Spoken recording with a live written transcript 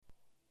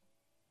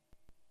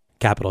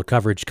Capital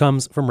coverage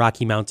comes from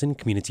Rocky Mountain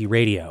Community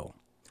Radio.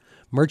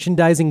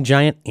 Merchandising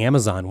giant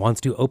Amazon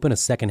wants to open a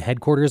second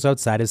headquarters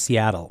outside of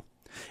Seattle,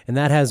 and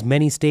that has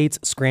many states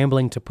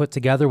scrambling to put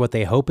together what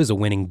they hope is a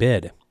winning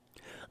bid.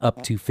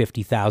 Up to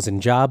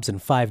 50,000 jobs and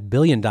 $5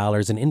 billion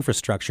in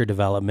infrastructure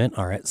development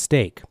are at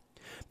stake.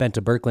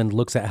 Benta Birkeland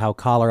looks at how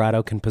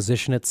Colorado can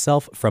position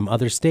itself from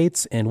other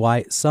states and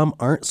why some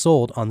aren't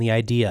sold on the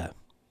idea.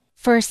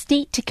 For a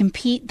state to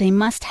compete, they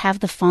must have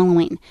the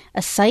following: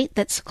 a site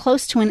that's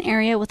close to an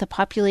area with a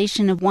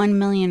population of 1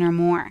 million or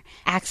more,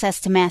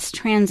 access to mass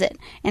transit,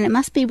 and it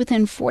must be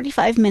within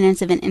 45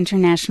 minutes of an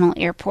international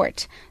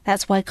airport.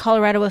 That's why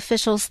Colorado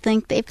officials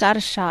think they've got a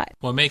shot.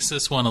 What makes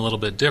this one a little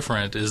bit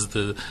different is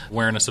the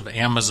awareness of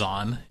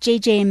Amazon.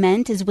 J.J.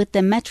 Ament is with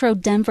the Metro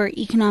Denver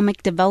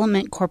Economic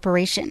Development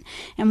Corporation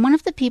and one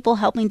of the people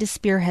helping to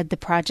spearhead the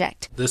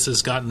project. This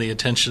has gotten the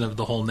attention of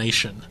the whole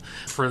nation.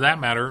 For that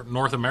matter,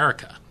 North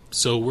America.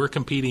 So we're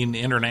competing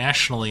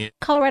internationally.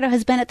 Colorado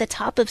has been at the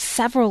top of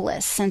several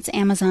lists since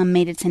Amazon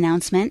made its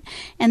announcement,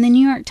 and the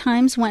New York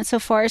Times went so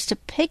far as to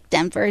pick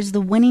Denver as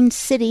the winning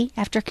city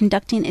after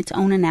conducting its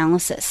own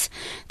analysis.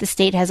 The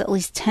state has at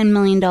least $10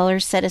 million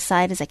set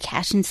aside as a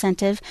cash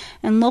incentive,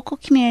 and local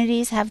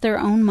communities have their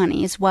own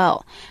money as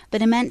well.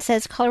 But Ament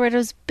says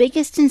Colorado's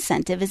biggest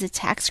incentive is a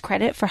tax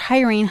credit for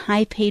hiring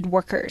high-paid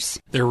workers.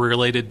 They're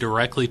related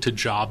directly to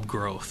job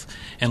growth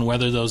and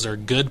whether those are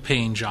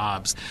good-paying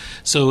jobs.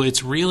 So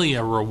it's really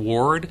a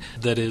reward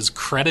that is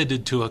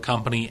credited to a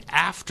company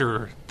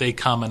after they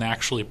come and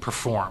actually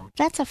perform.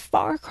 That's a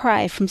far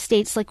cry from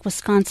states like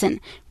Wisconsin,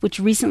 which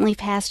recently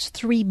passed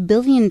 $3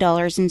 billion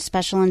in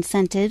special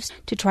incentives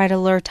to try to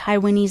lure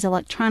Taiwanese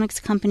electronics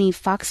company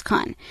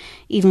Foxconn.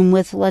 Even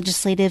with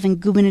legislative and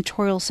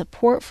gubernatorial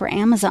support for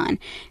Amazon,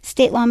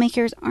 state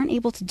lawmakers aren't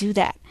able to do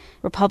that.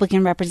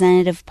 Republican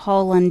Representative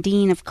Paul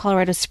Lundeen of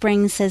Colorado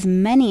Springs says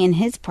many in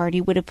his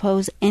party would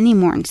oppose any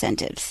more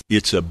incentives.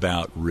 It's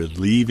about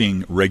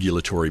relieving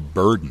regulatory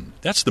burden.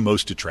 That's the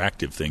most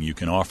attractive thing you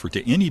can offer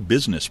to any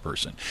business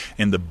person.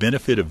 And the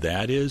benefit of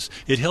that is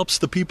it helps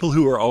the people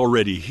who are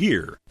already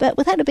here. But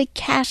without a big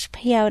cash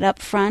payout up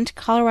front,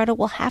 Colorado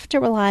will have to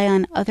rely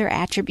on other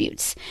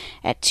attributes.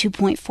 At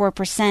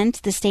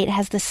 2.4%, the state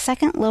has the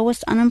second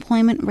lowest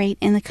unemployment rate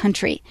in the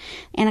country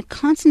and a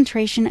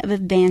concentration of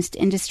advanced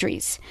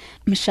industries.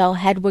 Michelle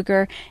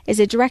Hedwiger is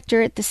a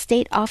director at the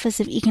State Office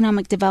of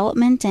Economic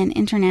Development and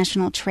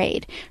International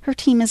Trade. Her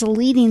team is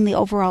leading the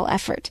overall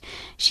effort.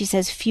 She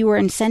says fewer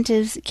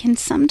incentives can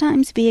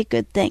sometimes be a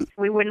good thing.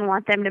 We wouldn't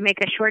want them to make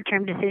a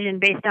short-term decision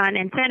based on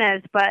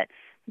incentives, but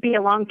be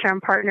a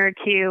long-term partner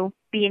to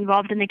be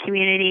involved in the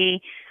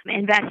community,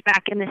 invest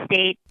back in the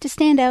state. To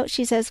stand out,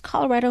 she says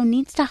Colorado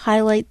needs to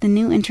highlight the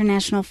new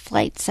international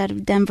flights out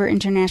of Denver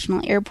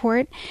International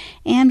Airport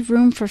and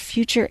room for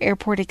future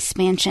airport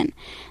expansion.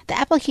 The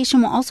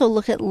application will also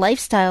look at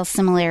lifestyle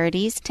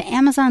similarities to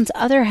Amazon's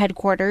other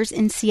headquarters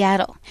in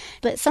Seattle.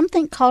 But some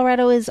think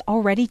Colorado is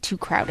already too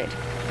crowded.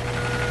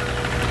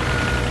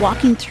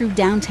 Walking through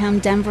downtown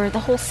Denver, the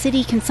whole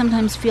city can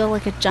sometimes feel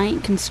like a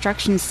giant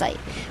construction site,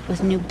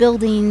 with new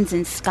buildings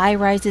and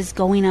sky-rises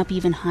going up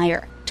even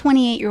higher.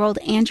 28-year-old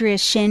Andrea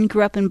Shin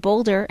grew up in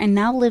Boulder and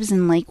now lives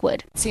in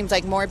Lakewood. It seems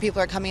like more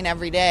people are coming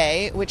every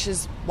day, which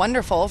is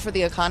wonderful for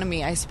the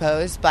economy, I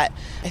suppose, but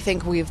I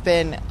think we've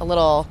been a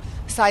little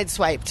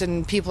sideswiped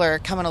and people are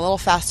coming a little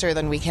faster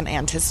than we can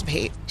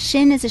anticipate.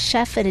 Shin is a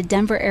chef at a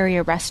Denver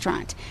area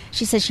restaurant.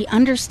 She says she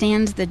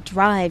understands the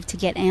drive to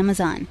get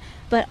Amazon,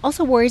 but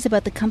also worries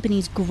about the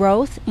company's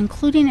growth,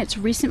 including its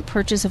recent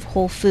purchase of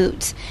Whole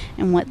Foods,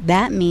 and what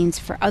that means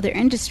for other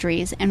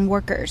industries and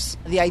workers.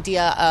 The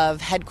idea of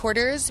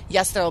headquarters,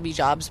 yes, there will be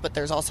jobs, but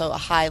there's also a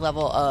high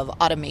level of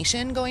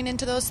automation going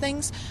into those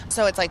things.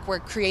 So it's like we're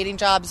creating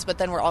jobs, but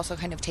then we're also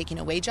kind of taking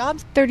away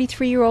jobs.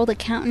 33-year-old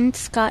accountant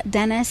Scott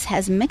Dennis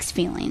has mixed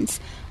feelings.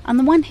 On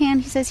the one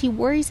hand, he says he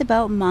worries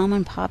about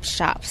mom-and-pop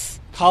shops.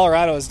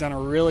 Colorado has done a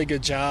really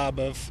good job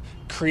of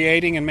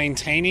creating and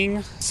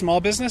maintaining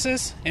small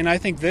businesses, and I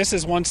think this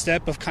is one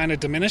step of kind of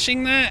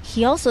diminishing that.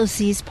 He also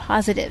sees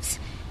positives.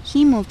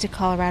 He moved to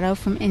Colorado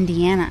from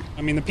Indiana.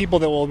 I mean, the people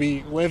that will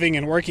be living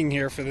and working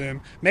here for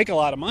them make a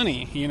lot of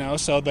money,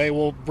 so they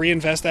will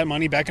reinvest that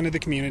money back into the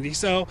community.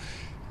 So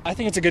I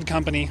think it's a good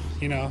company,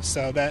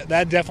 so that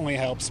definitely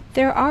helps.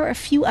 There are a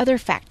few other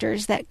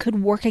factors that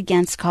could work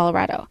against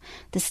Colorado.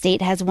 The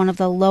state has one of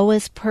the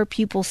lowest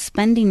per-pupil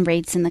spending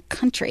rates in the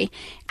country.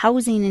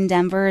 Housing in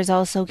Denver is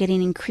also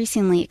getting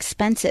increasingly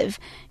expensive.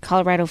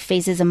 Colorado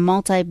faces a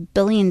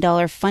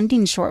multi-billion-dollar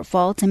funding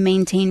shortfall to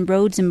maintain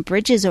roads and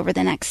bridges over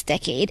the next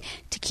decade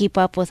to keep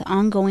up with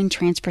ongoing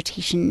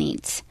transportation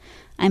needs.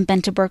 I'm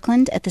Benta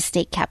Birkeland at the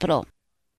state capitol.